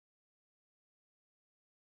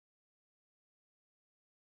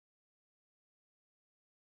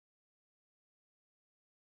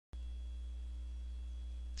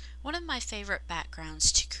One of my favorite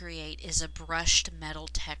backgrounds to create is a brushed metal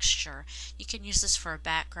texture. You can use this for a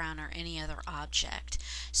background or any other object.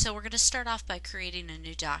 So we're going to start off by creating a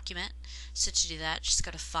new document. So to do that, just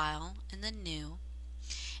go to File and then New.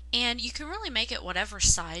 And you can really make it whatever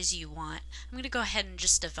size you want. I'm going to go ahead and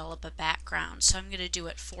just develop a background. So I'm going to do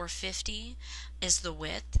it 450 as the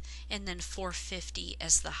width and then 450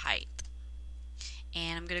 as the height.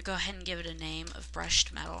 And I'm going to go ahead and give it a name of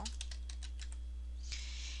brushed metal.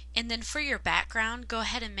 And then for your background, go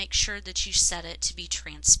ahead and make sure that you set it to be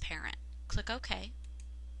transparent. Click OK.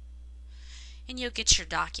 And you'll get your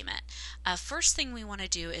document. First thing we want to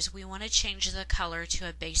do is we want to change the color to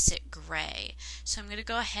a basic gray. So I'm going to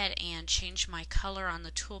go ahead and change my color on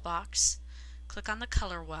the toolbox. Click on the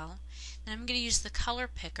color well. Then I'm going to use the color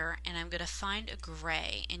picker and I'm going to find a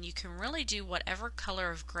gray, and you can really do whatever color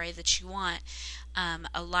of gray that you want.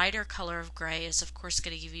 A lighter color of gray is of course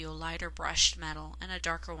going to give you a lighter brushed metal, and a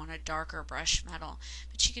darker one a darker brushed metal,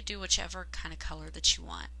 but you could do whichever kind of color that you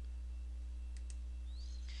want.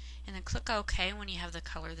 And then click OK when you have the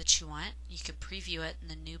color that you want. You can preview it in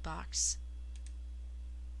the new box.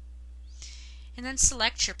 And then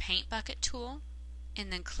select your paint bucket tool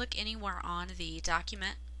and then click anywhere on the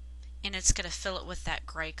document, and it's going to fill it with that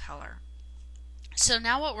gray color. So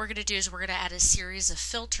now what we're going to do is we're going to add a series of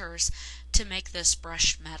filters to make this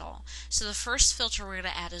brushed metal. So the first filter we're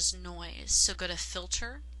going to add is noise. So go to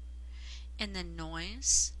Filter and then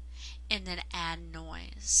Noise and then Add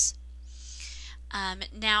Noise.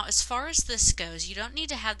 Now as far as this goes, you don't need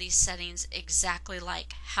to have these settings exactly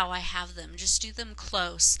like how I have them. Just do them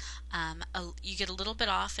close. You get a little bit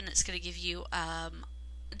off and it's going to give you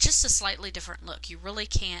just a slightly different look. You really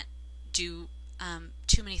can't do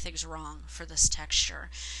too many things wrong for this texture.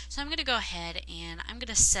 So I'm going to go ahead and I'm going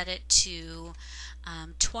to set it to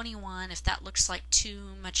 21. If that looks like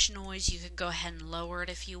too much noise, you can go ahead and lower it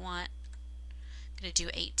if you want. I'm going to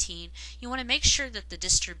do 18. You want to make sure that the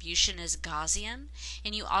distribution is Gaussian,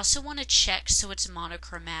 and you also want to check so it's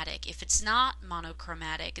monochromatic. If it's not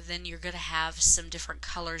monochromatic, then you're going to have some different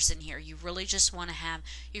colors in here. You really just want to have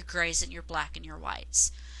your grays and your black and your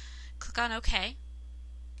whites. Click on OK.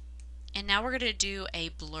 And now we're going to do a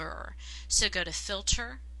blur. So go to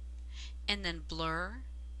Filter and then Blur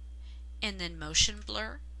and then Motion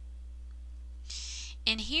Blur.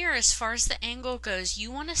 And here, as far as the angle goes,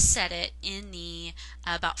 you want to set it in the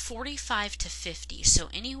about 45 to 50. So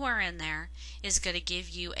anywhere in there is going to give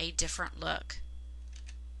you a different look.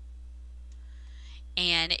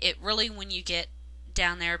 And it really, when you get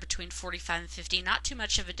down there between 45 and 50, not too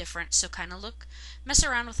much of a difference. So kind of mess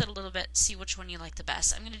around with it a little bit, see which one you like the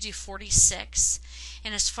best. I'm going to do 46.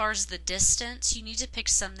 And as far as the distance, you need to pick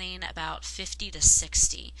something about 50 to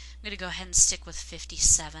 60. I'm going to go ahead and stick with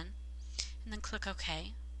 57. And then click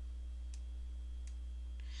OK.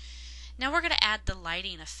 Now we're going to add the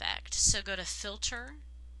lighting effect. So go to Filter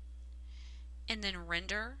and then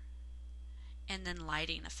Render and then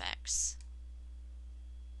Lighting Effects.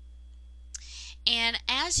 And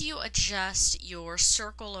as you adjust your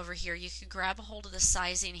circle over here, you can grab a hold of the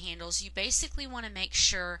sizing handles. You basically want to make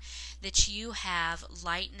sure that you have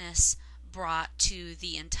lightness brought to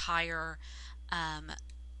the entire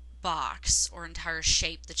box or entire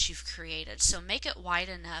shape that you've created. So make it wide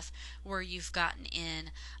enough where you've gotten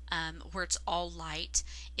in where it's all light.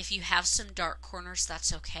 If you have some dark corners,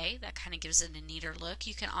 that's okay. That kind of gives it a neater look.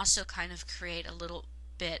 You can also kind of create a little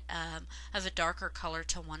bit of a darker color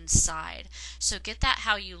to one side. So get that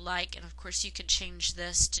how you like, and of course you can change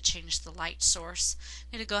this to change the light source.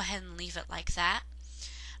 I'm going to go ahead and leave it like that.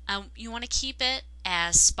 You want to keep it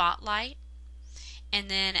as spotlight. And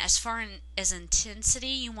then as far as intensity,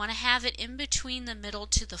 you want to have it in between the middle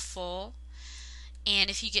to the full. And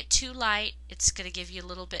if you get too light, it's going to give you a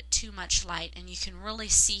little bit too much light. And you can really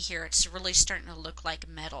see here, it's really starting to look like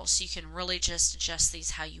metal. So you can really just adjust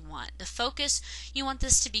these how you want. The focus, you want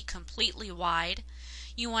this to be completely wide.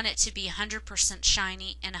 You want it to be 100%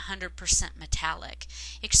 shiny and 100% metallic.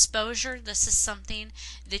 Exposure, this is something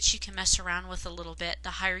that you can mess around with a little bit.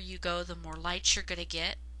 The higher you go, the more light you're going to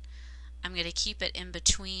get. I'm going to keep it in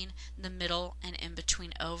between the middle and in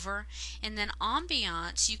between over. And then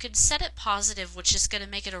ambiance, you can set it positive, which is going to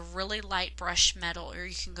make it a really light brush metal, or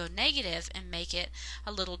you can go negative and make it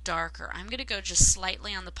a little darker. I'm going to go just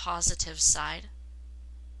slightly on the positive side.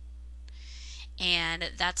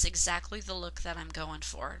 And that's exactly the look that I'm going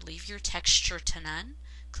for. Leave your texture to none.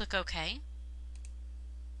 Click OK.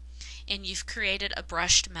 And you've created a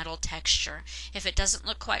brushed metal texture. If it doesn't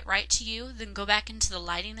look quite right to you, then go back into the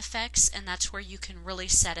lighting effects, and that's where you can really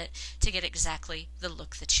set it to get exactly the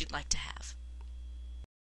look that you'd like to have.